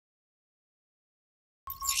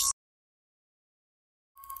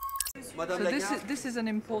So this is an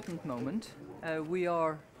important moment. We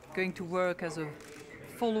are going to work as a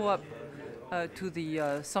follow-up to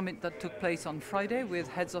the summit that took place on Friday with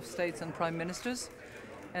heads of states and prime ministers.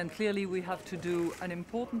 And clearly we have to do an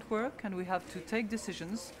important work, and we have to take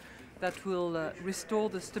decisions that will restore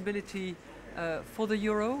the stability for the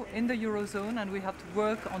euro, in the eurozone, and we have to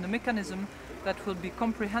work on a mechanism that will be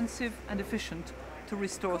comprehensive and efficient to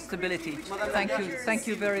restore stability. Thank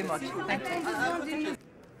you very much. Thank you.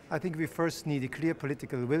 I think we first need a clear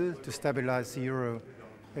political will to stabilize the euro.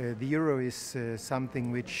 The euro is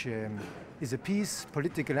something which is a peace,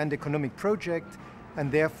 political and economic project,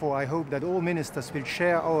 and therefore I hope that all ministers will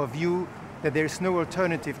share our view that there is no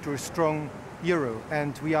alternative to a strong euro,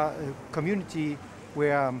 and we are a community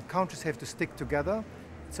where countries have to stick together.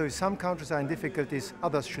 So if some countries are in difficulties,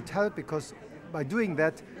 others should help, because by doing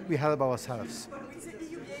that we help ourselves.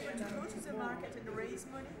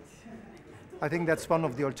 I think that's one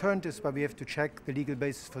of the alternatives, but we have to check the legal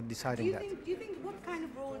basis for deciding that. Do you think what kind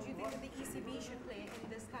of role do you think that the ECB should play in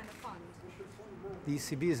this kind of fund? The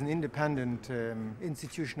ECB is an independent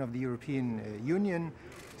institution of the European Union,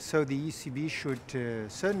 so the ECB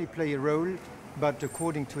should certainly play a role, but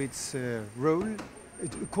according to its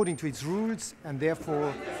according to its rules, and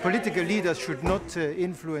therefore political leaders should not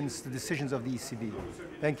influence the decisions of the ECB.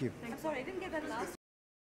 Thank you. I'm sorry, I didn't get that last.